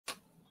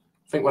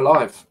think we're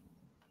live.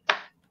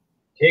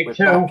 Take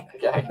two.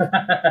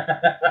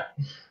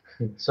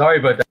 Sorry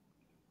about that.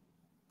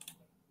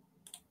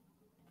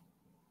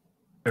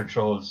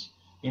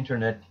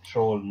 Internet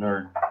troll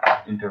nerd,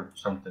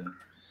 something.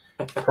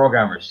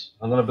 Programmers.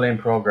 I'm going to blame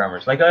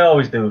programmers, like I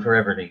always do for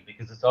everything,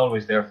 because it's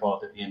always their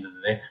fault at the end of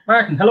the day.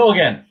 Martin, hello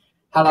again.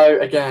 Hello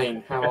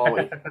again. How are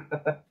we?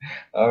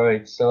 All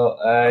right. So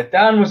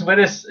Dan was with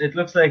us. It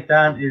looks like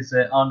Dan is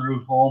en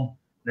route home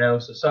now.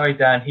 So sorry,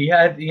 Dan. He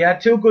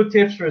had two good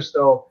tips for us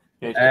though.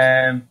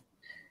 Yeah,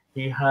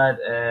 he had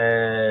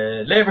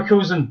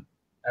Leverkusen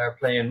are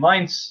playing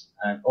Mainz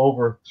and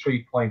over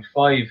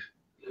 3.5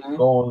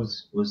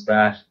 goals was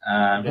that.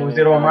 Who was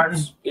the other one,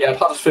 Martin? Yeah,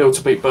 Huddersfield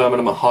to beat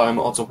Birmingham at home,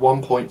 odds of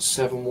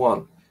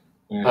 1.71.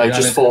 I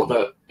just thought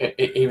that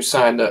he was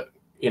saying that,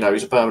 you know,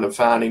 he's a Birmingham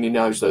fan and he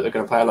knows that they're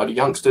going to play a load of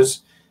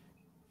youngsters.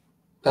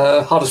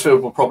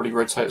 Huddersfield will probably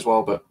rotate as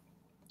well, but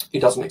he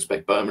doesn't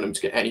expect Birmingham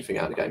to get anything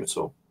out of the game at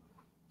all.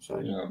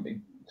 So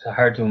it's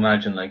hard to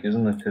imagine, like,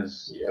 isn't it?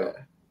 Because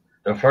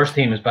their first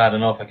team is bad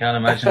enough. I can't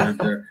imagine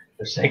their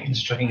second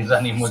string is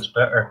any much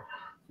better.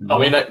 I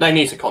mean, they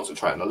need to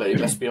concentrate on the league,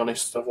 let's be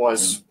honest.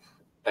 Otherwise,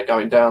 they're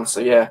going down. So,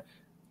 yeah,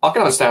 I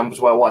can understand as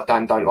well why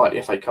Dan don't like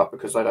the FA Cup,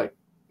 because they don't,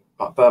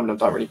 like, Birmingham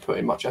don't really put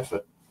in much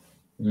effort.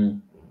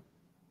 And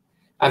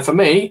for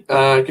me,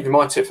 give you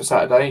my tip for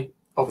Saturday.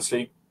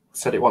 Obviously,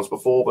 said it once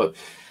before, but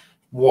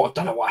I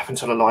don't know what happened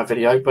to the live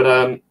video.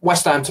 But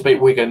West Ham to beat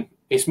Wigan.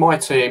 It's my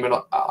team, and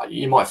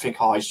you might think,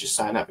 he's just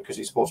saying that because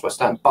he supports West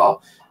Ham. But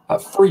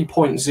at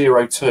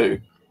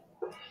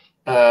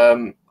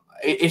 3.02,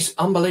 it's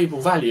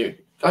unbelievable value.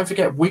 Don't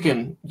forget,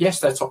 Wigan, yes,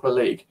 they're top of the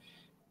league,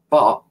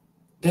 but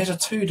there's a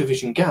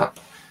 2-division gap.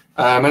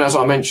 And as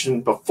I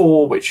mentioned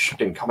before, which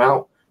didn't come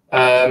out,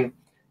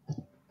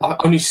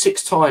 only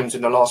 6 times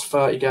in the last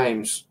 30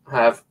 games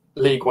have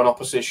League One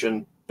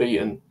opposition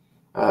beaten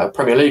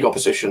Premier League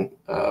opposition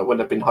when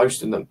they've been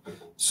hosting them.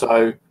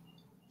 So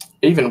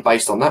even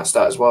based on that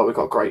stat as well, we've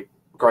got great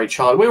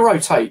chance. We'll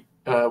rotate.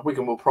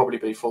 Wigan will probably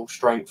be full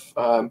strength.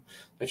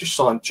 They just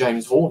signed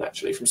James Vaughan,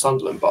 actually, from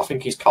Sunderland, but I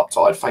think he's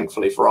cup-tied,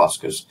 thankfully for us,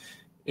 because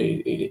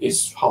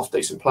he's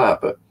half-decent player.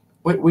 But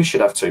we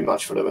should have too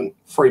much for them, and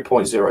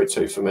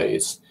 3.02 for me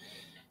is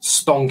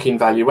stonking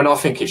value, when I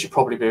think it should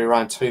probably be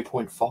around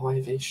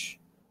 2.5-ish.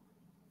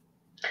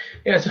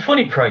 Yeah, it's a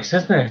funny price,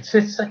 isn't it?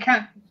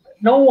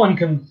 No one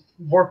can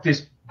work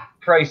this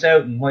price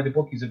out and why the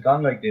bookies have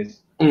gone like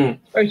this.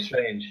 It's very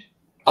strange.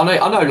 I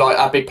know, like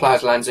our big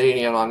players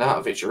Lanzini and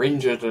Arnautovic are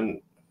injured,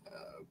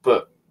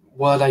 but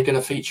were they going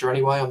to feature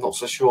anyway? I'm not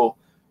so sure.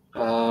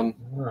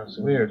 It's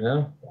weird,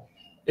 huh?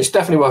 It's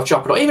definitely worth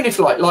jumping on, even if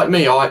like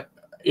me,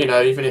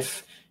 even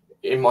if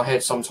in my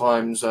head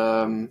sometimes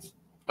I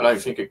don't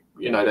think they're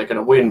going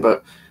to win,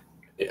 but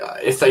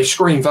if they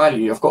scream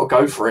value, I've got to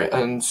go for it.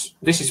 And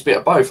this is a bit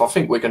of both. I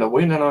think we're going to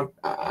win, and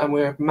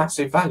we're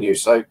massive value.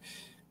 So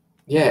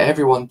yeah,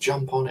 everyone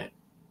jump on it.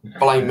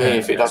 Blame me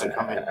if it doesn't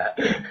come in.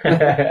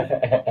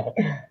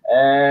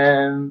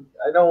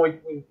 I know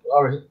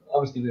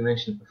obviously we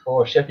mentioned it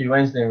before. Sheffield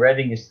Wednesday and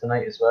Reading is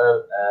tonight as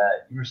well.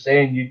 You were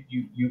saying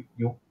you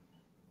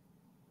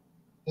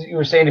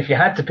were saying if you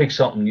had to pick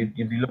something, you'd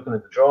be looking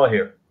at the draw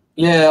here.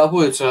 Yeah, I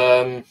would.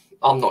 I'm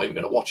not even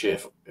going to watch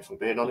it if I'm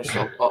being honest.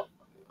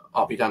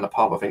 I'll be down the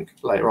pub, I think,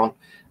 later on.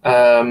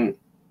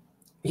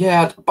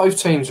 Both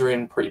teams are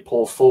in pretty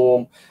poor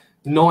form.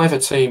 Neither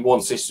team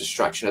wants this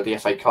distraction of the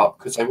FA Cup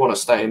because they want to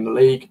stay in the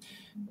league.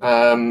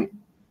 They'll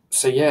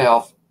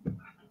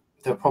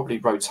probably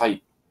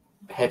rotate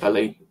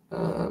heavily.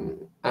 But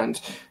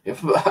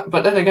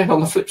then again, on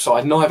the flip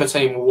side, neither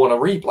team will want to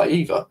replay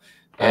either.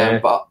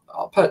 But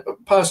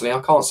personally, I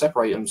can't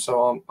separate them,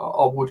 so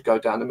I would go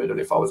down the middle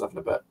if I was having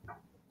a bet.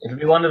 It'll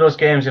be one of those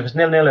games, if it's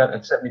 0-0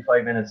 at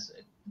 75 minutes,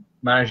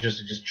 managers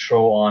to just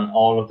throw on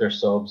all of their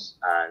subs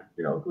and,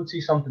 go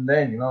see something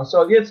then,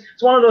 So it's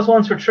one of those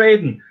ones for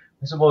trading.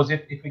 I suppose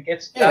if it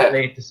gets that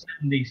late to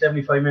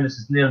 75 minutes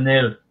is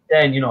 0-0,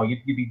 then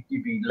you'd be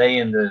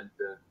laying the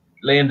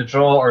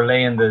draw or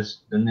laying the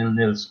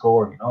 0-0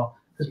 score,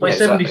 because by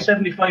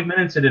 75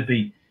 minutes it'd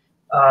be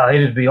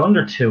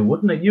under 2,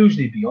 wouldn't it?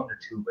 Usually be under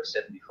 2 by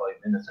 75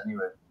 minutes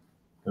anyway,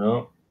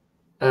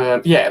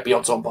 it'd be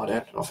odds on by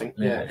then, I think.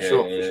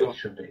 Sure. It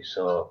should be.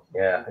 So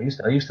I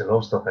used to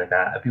love stuff like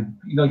that.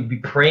 You'd be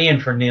praying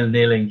for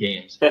 0-0 in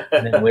games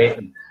and then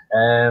waiting.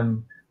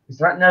 Is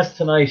there anything else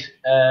tonight?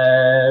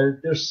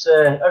 There's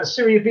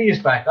Serie B is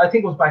back. I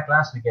think it was back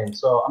last weekend.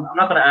 So I'm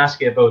not going to ask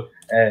you about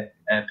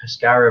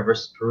Pescara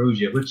versus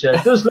Perugia, which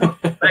does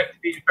look like to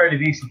be a fairly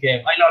decent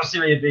game. I love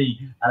Serie B,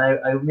 and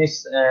I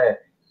miss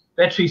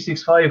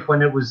Bet365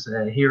 when it was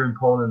here in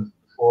Poland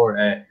before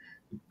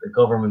the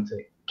government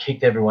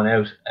kicked everyone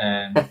out,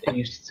 and they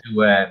used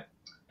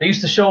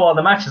to show all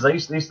the matches. I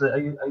used to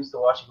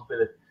watch a good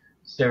bit of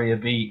Serie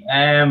B.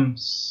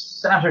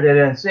 Saturday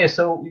then.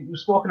 So we've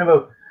spoken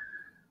about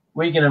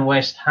Wigan and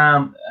West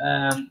Ham.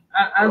 And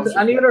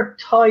any other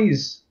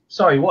ties?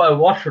 Sorry,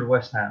 Watford,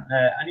 West Ham.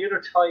 Any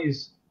other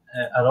ties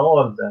at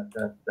all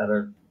that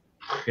are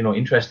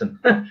interesting.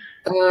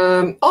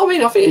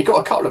 I think he got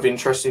a couple of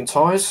interesting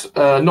ties.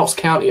 Notts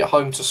County at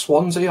home to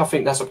Swansea. I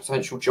think that's a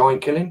potential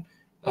giant killing.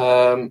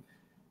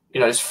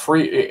 It's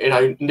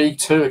free. League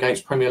Two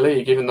against Premier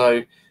League. Even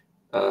though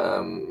I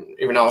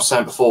was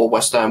saying before,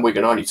 West Ham,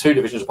 Wigan are only 2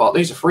 divisions apart.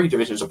 These are 3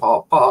 divisions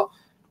apart. But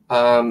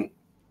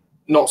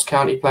Notts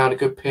County playing a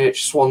good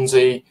pitch.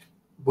 Swansea,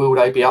 will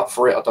they be up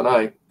for it? I don't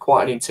know.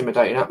 Quite an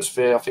intimidating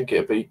atmosphere. I think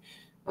it'll be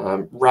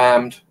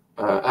rammed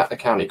at the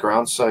county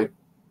ground. So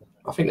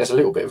I think there's a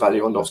little bit of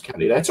value on Notts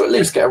County there to at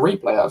least get a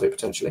replay out of it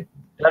potentially.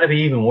 That'd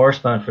be even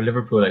worse, man, for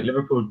Liverpool. Like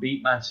Liverpool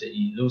beat Man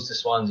City, lose to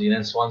Swansea, and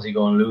then Swansea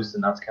go and lose to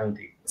Notts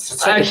County. So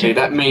technically,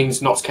 that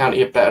means Notts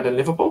County are better than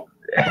Liverpool.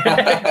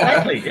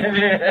 Exactly.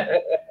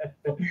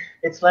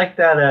 It's like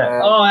that.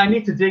 I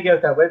need to dig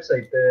out that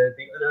website.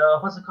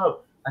 What's it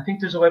called? I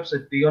think there's a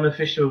website, the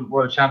unofficial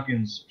World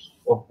Champions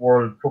of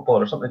World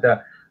Football or something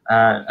like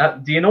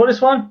that. Do you know this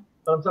one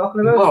that I'm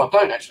talking about? No, I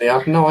don't actually. I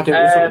have no idea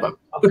what you're talking about.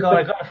 Oh God,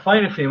 I gotta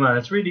find it for you, man.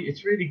 It's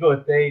really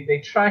good.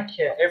 They track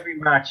every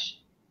match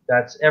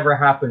that's ever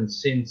happened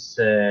since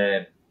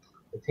I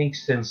think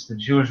since the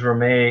Jules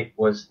Rimet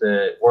was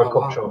the World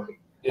Cup trophy.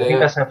 I think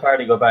that's how far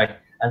they go back.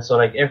 And so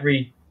like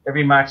every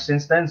match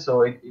since then,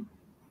 so it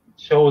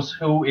shows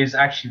who is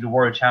actually the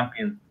world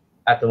champion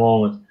at the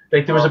moment.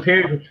 Like there was a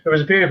period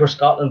where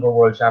Scotland were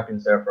world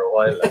champions there for a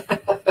while.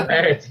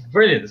 It's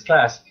brilliant, it's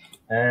class.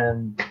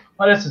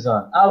 What else is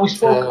on? We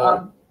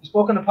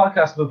spoke on the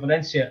podcast about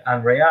Valencia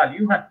and Real.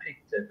 You had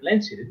picked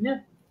Valencia, didn't you?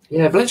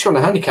 Yeah, Valencia on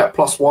the handicap,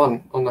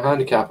 +1 on the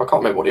handicap. I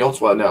can't remember what the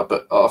odds were now,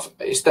 but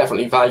it's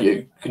definitely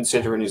value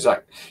considering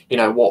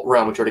what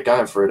Real Madrid are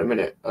going for at a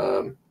minute.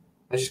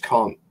 They just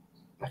can't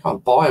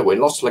buy a win.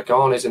 Lost to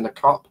Leganes in the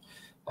cup.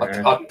 I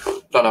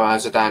don't know how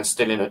Zidane's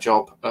still in a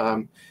job.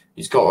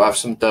 He's got to have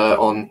some dirt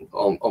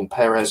on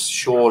Perez,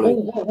 surely.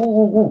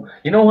 Ooh.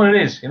 You know what it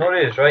is?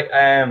 Right?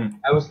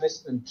 I was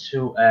listening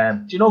to.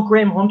 Do you know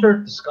Graham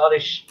Hunter, the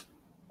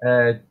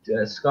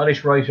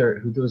Scottish writer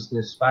who does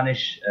the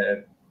Spanish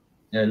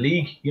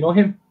league? You know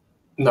him?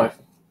 No.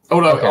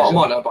 Although I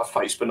might know by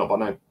face, but not by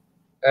name.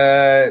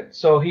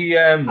 So he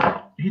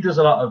does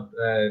a lot of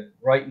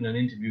writing and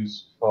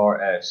interviews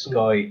for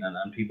Sky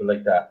and people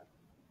like that.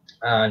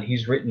 And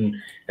he's written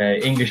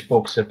English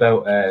books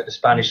about the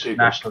Spanish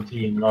national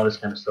team and all this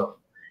kind of stuff.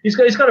 He's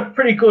got a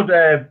pretty good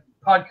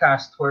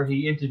podcast where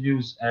he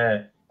interviews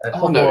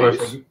footballers.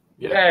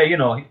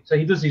 So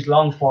he does these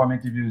long form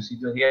interviews.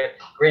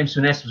 Graham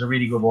Souness was a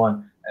really good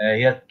one.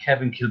 He had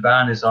Kevin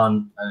Kilban is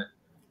on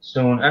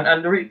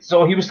soon,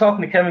 so he was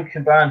talking to Kevin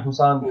Kilban, who's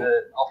on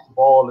Off the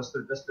Ball. That's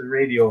the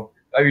radio,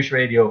 Irish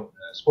radio,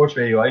 sports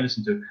radio I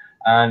listen to,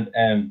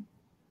 and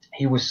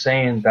he was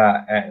saying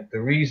that the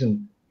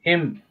reason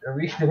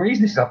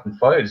he's not been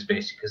fired is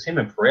basically because him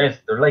and Perez,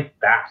 they're like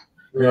that.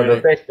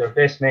 Really? They're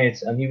best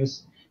mates, and he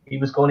was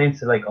going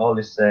into like all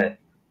this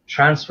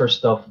transfer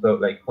stuff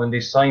about like when they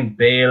signed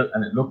Bale,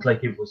 and it looked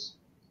like it was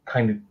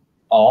kind of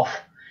off.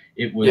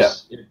 It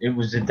was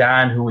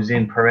Zidane who was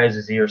in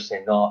Perez's ear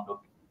saying, "No,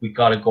 look, we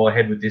got to go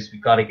ahead with this. We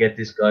got to get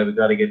this guy. We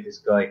got to get this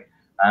guy."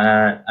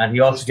 And he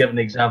also gave an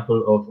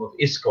example of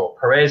Isco.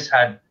 Perez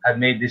had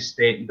made this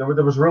statement.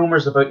 There was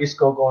rumors about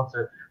Isco going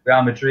to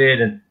Real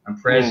Madrid, and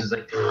Perez is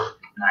like,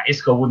 nah,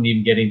 Isco wouldn't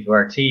even get into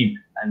our team.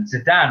 And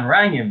Zidane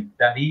rang him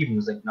that evening,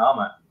 was like, "Nah,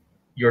 man,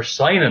 you're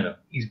signing him.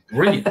 He's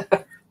brilliant."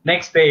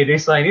 Next day they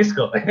sign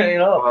Isco.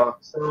 Wow.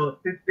 So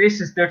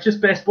they're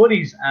just best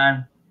buddies,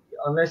 and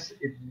unless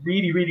it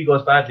really, really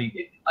goes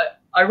badly,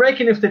 I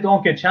reckon if they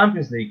don't get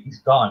Champions League, he's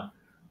gone.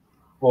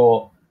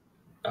 But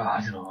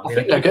I don't know. I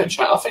think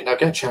they'll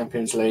get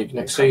Champions League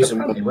next season.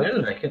 They probably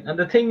will, like, and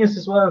the thing is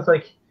as well, it's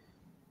like,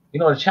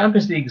 the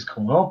Champions League is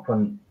coming up,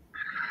 and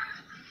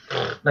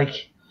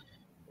like,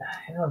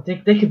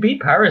 they could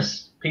beat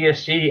Paris,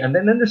 PSG, and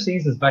then their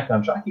season's back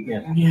on track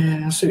again.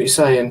 Yeah, I see what you're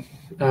saying.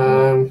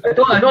 I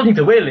don't think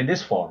they will in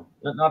this form.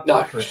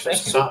 Not for a second.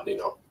 Certainly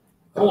not.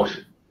 But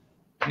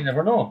you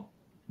never know.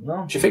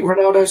 No. Do you think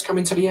Ronaldo's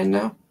coming to the end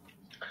now?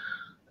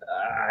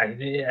 Where's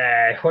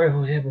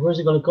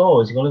he going to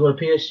go? Is he going to go to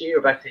PSG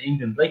or back to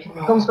England? Like, if he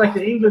comes back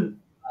to England,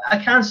 I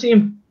can't see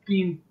him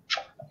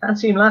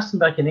lasting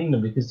back in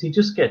England, because he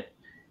just get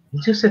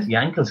the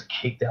ankles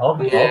kicked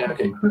out. Yeah,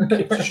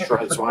 kicked to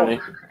shreds,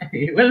 won't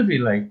he? He will be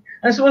like.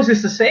 I suppose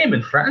it's the same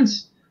in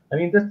France. I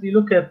mean, you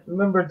look at,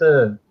 remember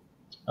the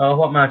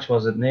what match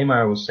was it?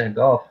 Neymar was sent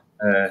off.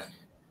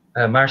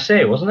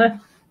 Marseille, wasn't it?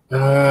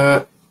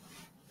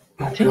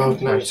 I think it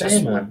was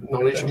Marseille, man.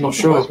 I'm not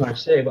sure. It was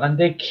Marseille, and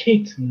they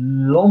kicked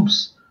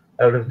lumps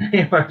out of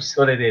Neymar,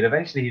 so they did.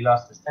 Eventually, he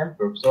lost his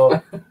temper.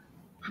 So,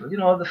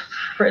 the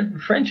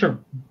French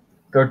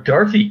they're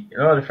dirty,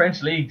 the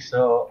French league.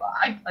 So,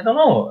 I don't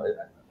know.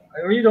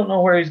 I really don't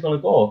know where he's going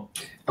to go.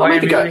 I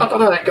don't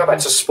know. Go back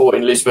to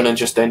Sporting Lisbon and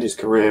just end his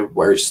career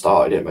where he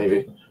started it,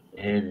 maybe.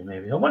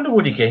 Maybe. I wonder,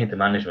 would he get into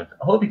management?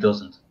 I hope he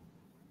doesn't.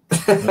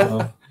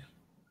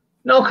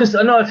 No, because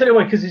I'll tell you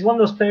why. Because he's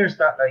one of those players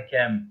that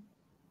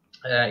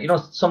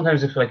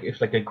sometimes if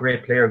a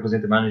great player goes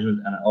into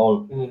management and it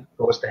all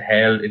goes to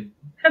hell, it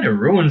kind of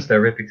ruins their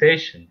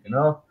reputation,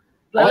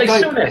 Like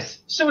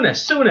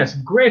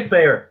Souness, great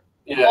player,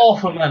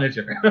 awful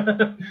manager.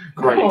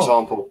 Great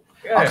example.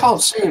 Yeah. I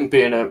can't see him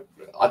being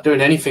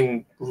doing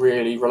anything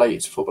really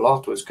related to football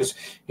afterwards because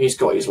he's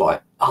got his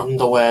like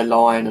underwear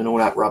line and all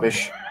that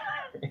rubbish.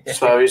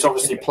 So he's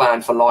obviously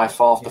planned for life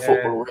after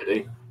football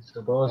already. I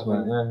suppose,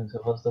 man. Yeah, I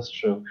suppose that's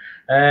true.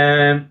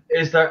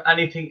 Is there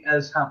anything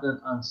else happening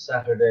on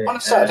Saturday? On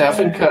Saturday,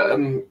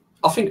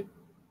 I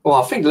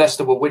think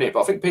Leicester will win it,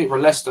 but I think Peterborough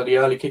Leicester the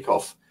early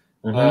kickoff.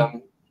 Mm-hmm.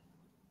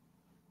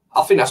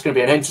 I think that's going to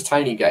be an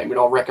entertaining game, and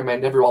I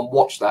recommend everyone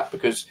watch that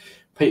because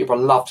Peterborough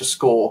love to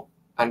score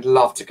and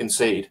love to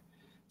concede.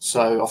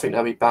 So I think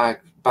there'll be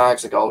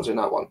bags of goals in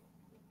that one.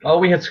 Oh,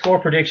 we had score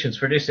predictions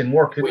for this in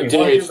work. We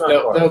did.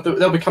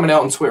 They'll be coming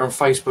out on Twitter and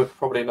Facebook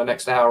probably in the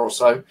next hour or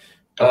so.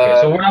 Okay,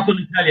 so we're not going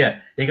to tell you.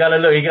 You got to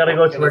look. You got to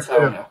go to our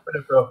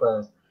Twitter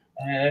profiles.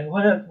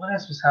 What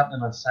else was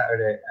happening on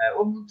Saturday?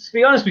 Well, to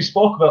be honest, we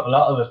spoke about a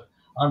lot of it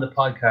on the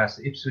podcast.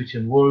 Ipswich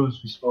and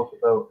Wolves. We spoke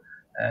about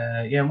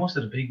most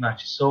of the big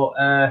matches. So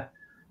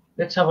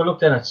let's have a look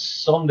then at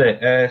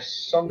Sunday.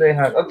 Sunday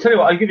had. I'll tell you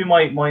what. I'll give you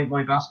my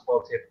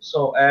basketball tip.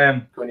 So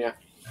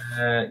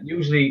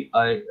usually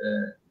I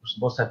we're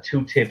supposed to have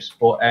 2 tips,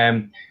 but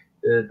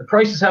the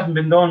prices haven't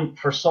been done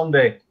for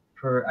Sunday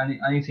for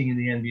anything in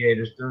the NBA.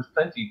 There's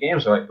plenty of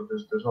games, right? But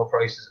there's no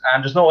prices,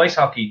 and there's no ice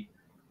hockey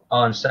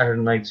on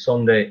Saturday night,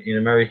 Sunday in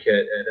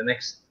America. The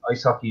next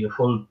ice hockey, the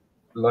full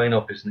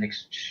lineup is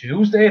next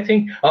Tuesday, I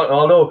think.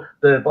 Although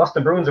the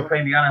Boston Bruins are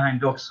playing the Anaheim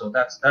Ducks, so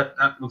that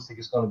looks like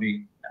it's going to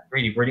be a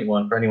really brilliant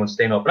one for anyone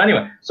staying up. But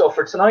anyway, so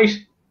for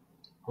tonight,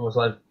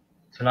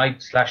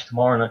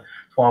 tonight/tomorrow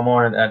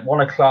morning at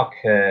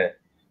 1:00.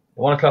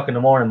 1:00 in the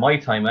morning, my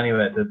time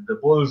anyway. The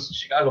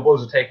Chicago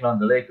Bulls are taking on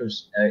the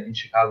Lakers in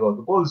Chicago.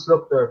 The Bulls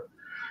look they're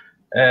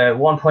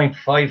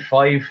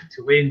 1.55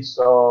 to win,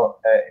 so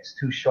it's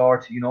too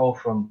short,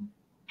 from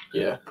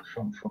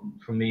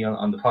me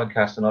on the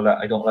podcast and all that.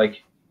 I don't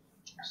like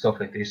stuff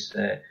like this.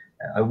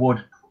 I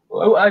would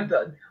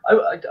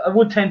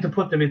tend to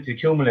put them into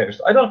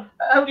accumulators.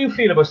 How do you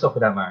feel about stuff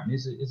like that, Martin?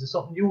 Is it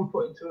something you would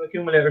put into an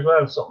accumulator as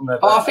well? Something that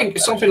I think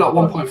something like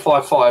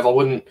 1.55. I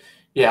wouldn't.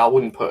 Yeah, I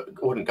wouldn't go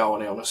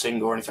on it on a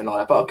single or anything like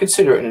that, but I'd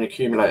consider it in an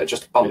accumulator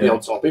just to bump the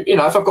odds up. If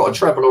I've got a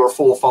treble or a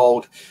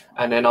fourfold,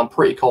 and then I'm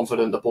pretty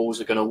confident the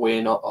Bulls are going to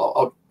win,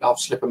 I'll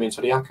slip them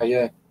into the ACCA.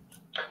 Yeah.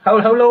 How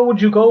low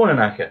would you go in an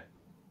ACCA,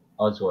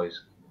 odds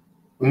wise?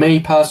 Me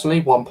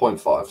personally,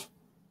 1.5.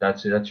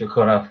 That's your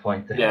cut-off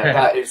point. Yeah,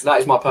 that is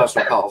my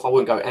personal cut-off. I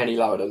wouldn't go any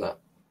lower than that.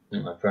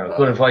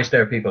 Good advice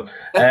there, people.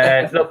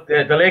 Look,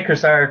 the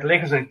Lakers are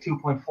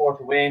 2.4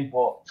 to win,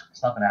 but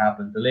it's not going to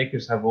happen. The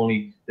Lakers they've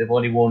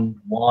only won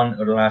 1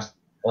 of the last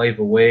 5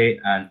 away,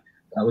 and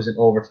that was in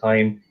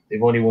overtime.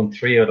 They've only won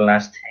 3 of the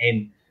last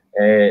 10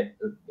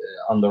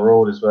 on the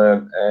road as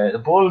well. The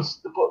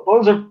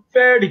Bulls are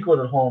fairly good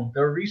at home.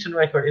 Their recent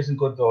record isn't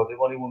good though. They've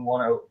only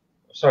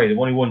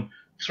won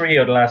 3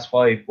 of the last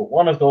 5, but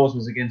one of those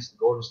was against the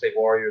Golden State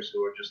Warriors,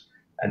 who are just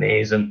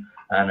amazing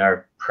and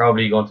are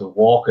probably going to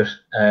walk it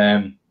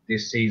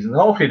this season.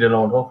 Hopefully they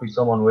don't. Hopefully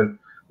someone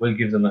will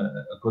give them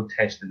a good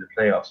test in the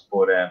playoffs.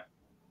 But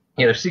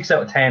they're 6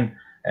 out of 10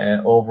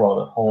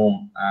 overall at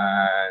home,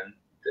 and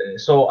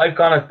so I've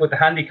gone with the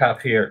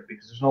handicap here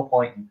because there's no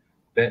point in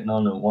betting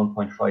on a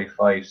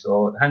 1.55.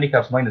 So the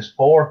handicap's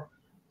 -4.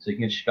 So you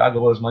can get Chicago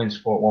Bulls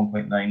 -4 at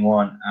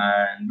 1.91.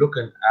 And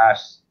looking at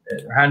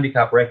their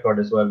handicap record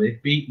as well,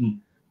 they've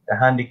beaten the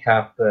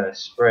handicap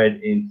spread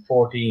in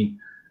 14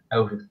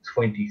 out of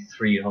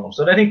 23 at home.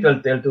 So I think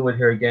they'll do it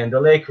here again.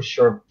 The Lakers,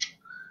 sure,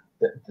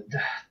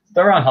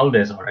 they're on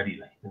holidays already.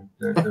 Like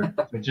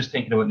they're just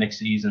thinking about next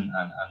season,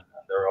 and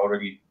they're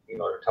already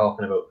they're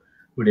talking about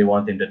who they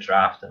want in the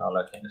draft and all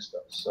that kind of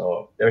stuff.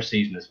 So their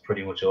season is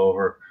pretty much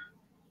over.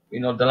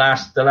 The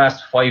last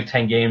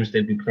 5-10 games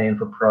they'll be playing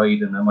for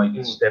pride, and they might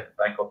just step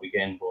back up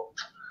again. But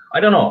I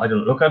don't know.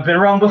 Look, I've been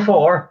wrong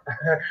before,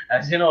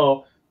 as you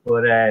know.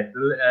 But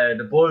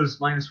the Bulls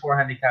 -4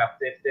 handicap,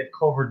 they've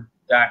covered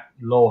that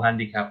low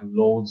handicap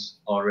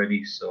loads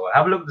already. So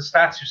have a look at the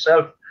stats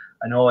yourself.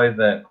 I know I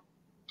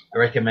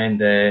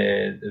recommend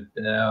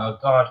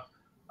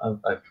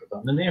I've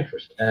forgotten the name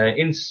first.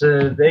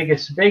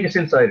 Vegas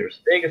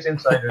Insiders. Vegas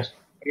Insiders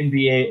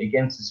NBA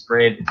against the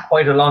spread. It's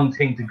quite a long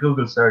thing to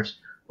Google search,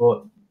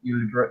 but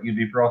you'll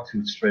be brought to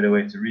it straight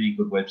away. It's a really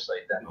good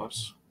website.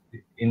 That's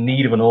in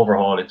need of an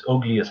overhaul. It's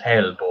ugly as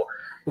hell, but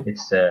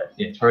it's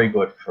very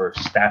good for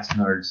stats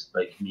nerds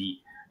like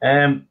me.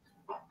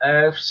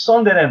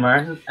 Sunday then,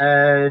 Martin.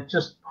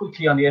 Just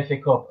quickly on the FA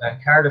Cup,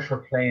 Cardiff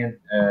are playing.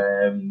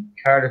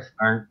 Cardiff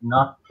are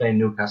not playing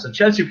Newcastle.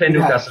 Chelsea playing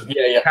Newcastle.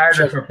 Yeah.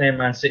 Cardiff are playing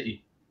Man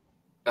City.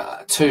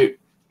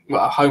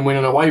 Home win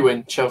and away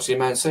win. Chelsea,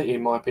 Man City,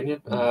 in my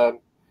opinion.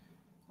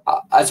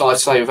 As I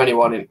say with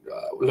anyone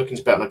looking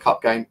to bet on a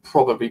cup game,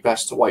 probably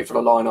best to wait for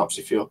the lineups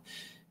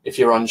if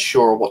you're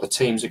unsure of what the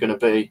teams are going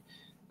to be,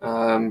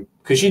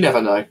 because you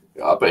never know.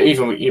 But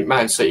even with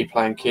Man City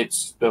playing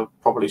kids, they'll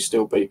probably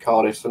still beat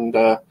Cardiff. And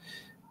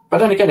but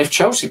then again, if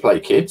Chelsea play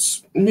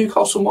kids,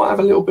 Newcastle might have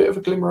a little bit of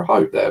a glimmer of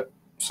hope there.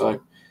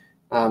 So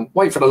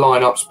Wait for the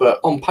lineups, but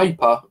on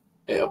paper,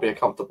 it'll be a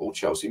comfortable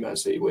Chelsea-Man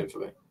City win for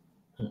me.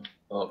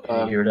 Oh,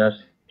 can you hear that?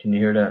 Can you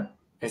hear that?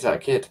 Is that a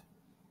kid?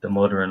 The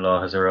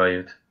mother-in-law has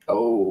arrived.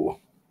 Oh,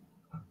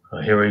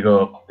 here we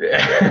go.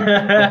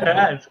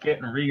 It's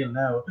getting real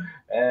now.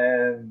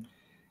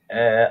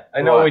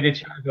 I know we did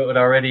chat about it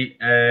already.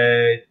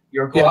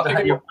 You're going to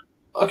have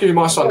I'll give you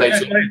my Sunday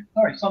tip.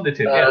 Sorry, Sunday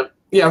tip,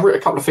 I've written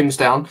a couple of things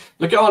down.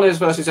 Leganes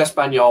versus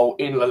Espanyol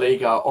in La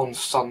Liga on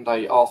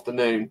Sunday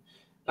afternoon.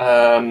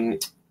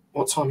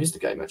 What time is the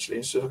game, actually?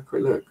 Let's have a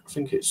quick look. I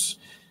think it's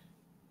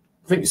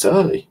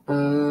early.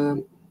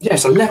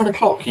 It's 11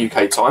 o'clock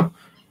UK time.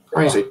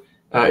 Crazy.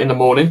 In the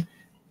morning.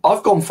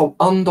 I've gone for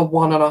under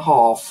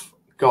 1.5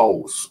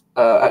 goals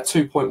at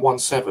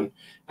 2.17.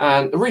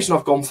 And the reason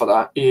I've gone for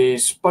that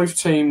is both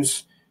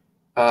teams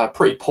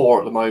pretty poor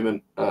at the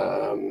moment.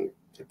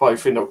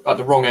 Both at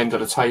the wrong end of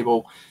the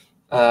table.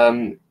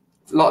 Like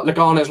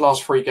Leganes'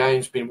 last 3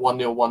 games been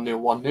 1-0,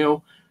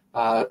 1-0,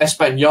 1-0.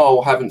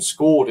 Espanyol haven't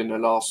scored in the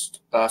last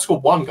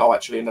scored 1 goal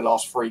actually in the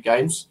last 3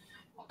 games.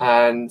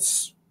 And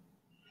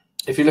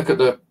if you look at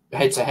the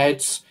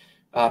head-to-heads,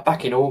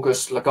 back in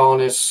August,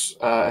 Leganes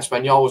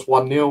Espanyol was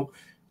 1-0,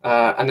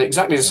 and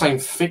exactly the same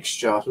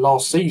fixture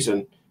last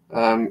season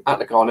at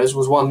Leganes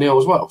was 1-0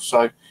 as well.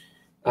 So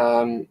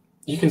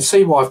you can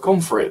see why I've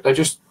gone for it. They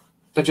just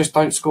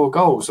don't score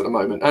goals at the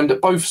moment,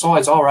 and both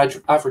sides are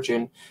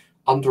averaging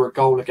under a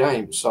goal a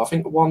game. So I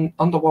think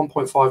under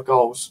 1.5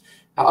 goals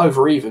at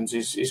over evens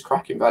is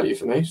cracking value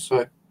for me.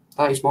 So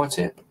that is my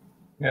tip.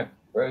 Yeah,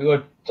 very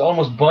good. It's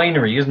almost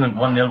binary, isn't it?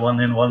 1-0,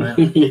 1-0,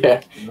 1-0.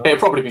 Yeah, it'll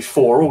probably be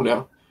 4-4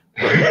 now.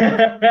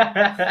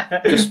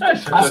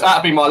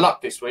 That'd be my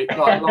luck this week.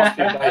 Like last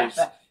few days,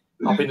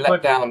 I've been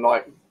let down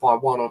like by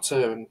 1 or 2,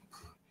 and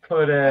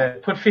put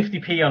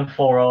 50p on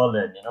 4-4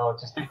 then,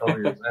 just to cover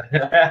yourself.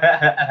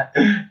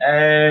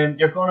 And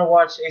you're going to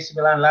watch AC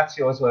Milan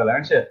Lazio as well,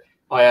 aren't you?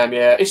 I am,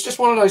 yeah. It's just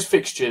one of those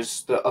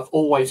fixtures that I've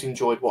always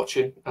enjoyed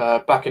watching.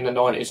 Back in the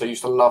 90s, I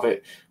used to love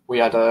it. We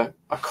had a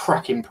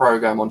cracking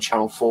programme on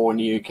Channel 4 in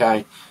the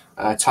UK,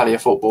 Italia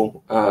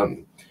Football.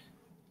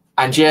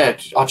 And yeah,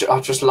 I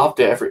just loved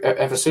it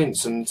ever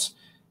since. And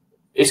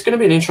it's going to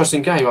be an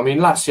interesting game. I mean,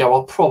 Lazio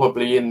are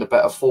probably in the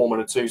better form of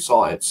the 2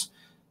 sides.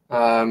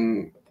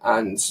 And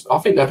I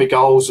think there'll be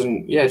goals.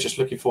 And yeah, just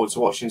looking forward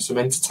to watching some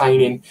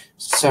entertaining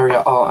Serie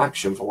A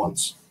action for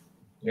once.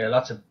 Yeah,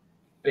 lots of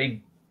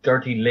big,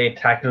 dirty late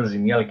tackles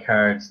and yellow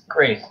cards.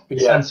 Great.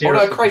 Yeah.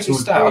 A crazy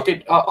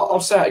stat. I'll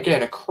say it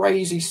again. A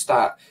crazy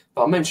stat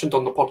that I mentioned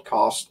on the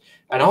podcast.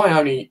 And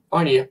I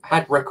only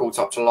had records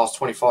up to the last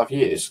 25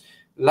 years.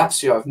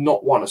 Lazio have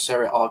not won a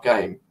Serie A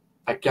game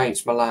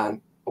against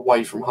Milan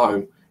away from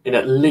home in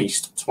at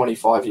least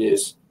 25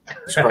 years.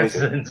 It's crazy.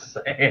 That's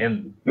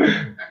insane.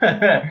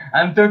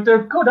 And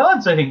they're good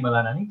odds, I think,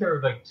 Milan. I think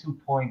they're like 2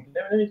 point.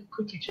 Let me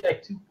quickly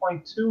check.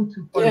 2.2,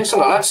 2.4. Yeah,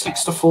 something like that.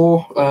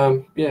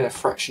 6-4.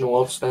 Fractional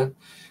odds there.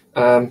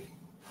 Come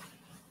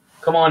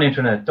on,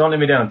 internet. Don't let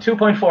me down.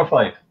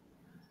 2.45.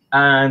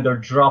 And they're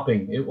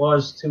dropping. It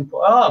was 2.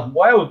 Oh,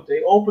 wow.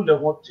 They opened at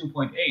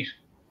 2.8.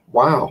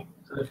 Wow.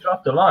 It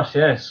dropped a lot,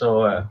 yeah.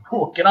 So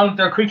get on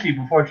there quickly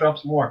before it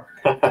drops more.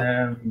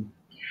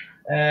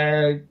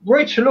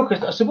 Right, so look,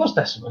 I suppose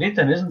that's about it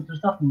then, isn't it?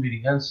 There's nothing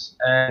really else.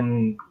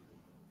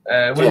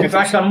 We'll be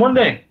back on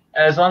Monday,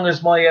 as long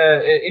as my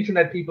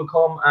internet people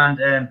come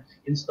and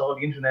install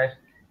the internet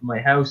in my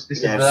house.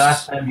 This is the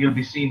last time you'll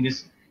be seeing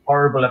this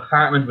horrible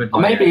apartment with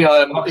maybe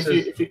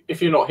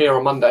if you're not here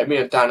on Monday, me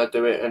and Dan will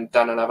do it, and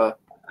Dan will have a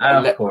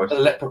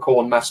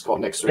leprechaun mascot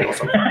next to it or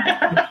something.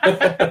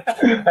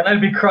 And I'll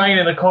be crying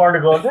in the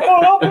corner going, they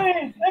don't love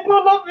me,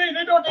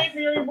 they don't need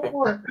me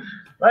anymore.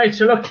 Right,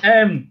 so look,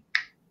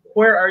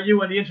 where are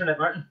you on the internet,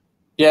 Martin?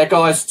 Yeah,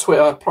 guys,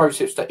 Twitter,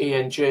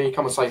 ProTipster.eng,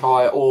 come and say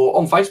hi, or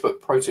on Facebook,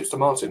 ProTipster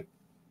Martin.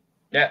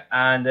 Yeah,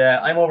 and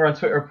I'm over on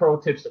Twitter,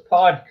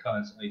 ProTipsterPod,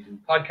 because I do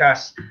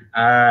podcasts,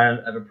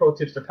 and I have a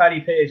ProTipster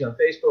Paddy page on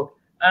Facebook,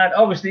 and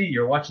obviously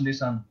you're watching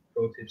this on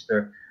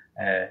ProTipster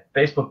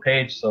Facebook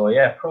page. So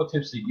yeah,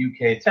 ProTipster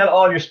UK. Tell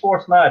all your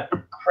sports mad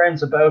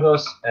friends about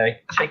us.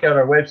 Check out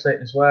our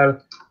website as well.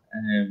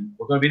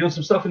 We're going to be doing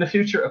some stuff in the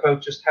future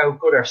about just how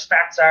good our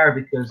stats are,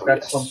 because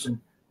that's something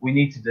we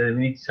need to do.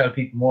 We need to tell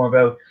people more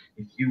about.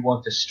 If you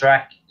want to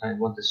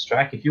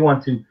if you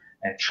want to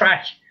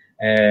track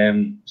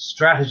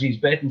strategies,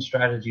 betting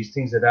strategies,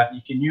 things like that,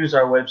 you can use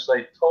our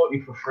website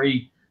totally for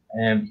free.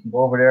 You can go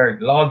over there,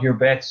 log your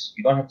bets.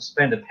 You don't have to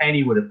spend a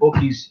penny with the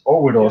bookies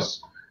or with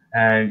us.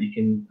 And you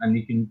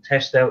can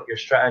test out your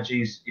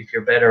strategies if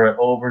you're better at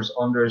overs,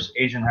 unders,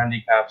 Asian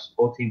handicaps,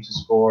 both teams to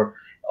score,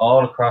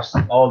 all across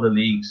all the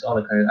leagues, all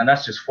the kind of, and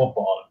that's just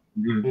football.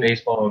 You do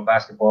baseball,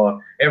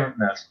 basketball, everything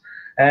else.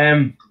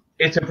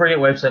 It's a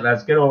brilliant website,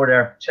 lads. Get over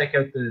there, check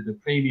out the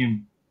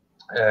premium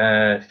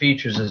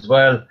features as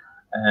well.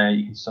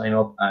 You can sign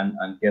up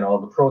and get all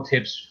the pro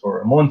tips for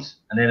a month,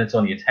 and then it's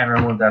only a tenner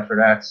a month after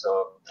that.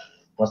 So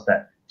what's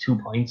that? 2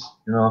 points,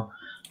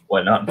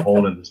 Well, not in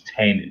Poland, there's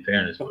 10 in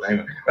fairness, but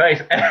anyway. Right.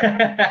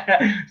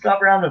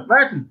 Stop around with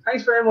Martin.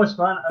 Thanks very much,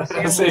 man. I'll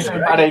see you later.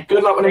 Right?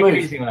 Good luck with the Take move.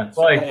 it easy, man.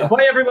 Bye.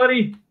 Bye,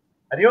 everybody.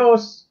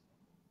 Adios.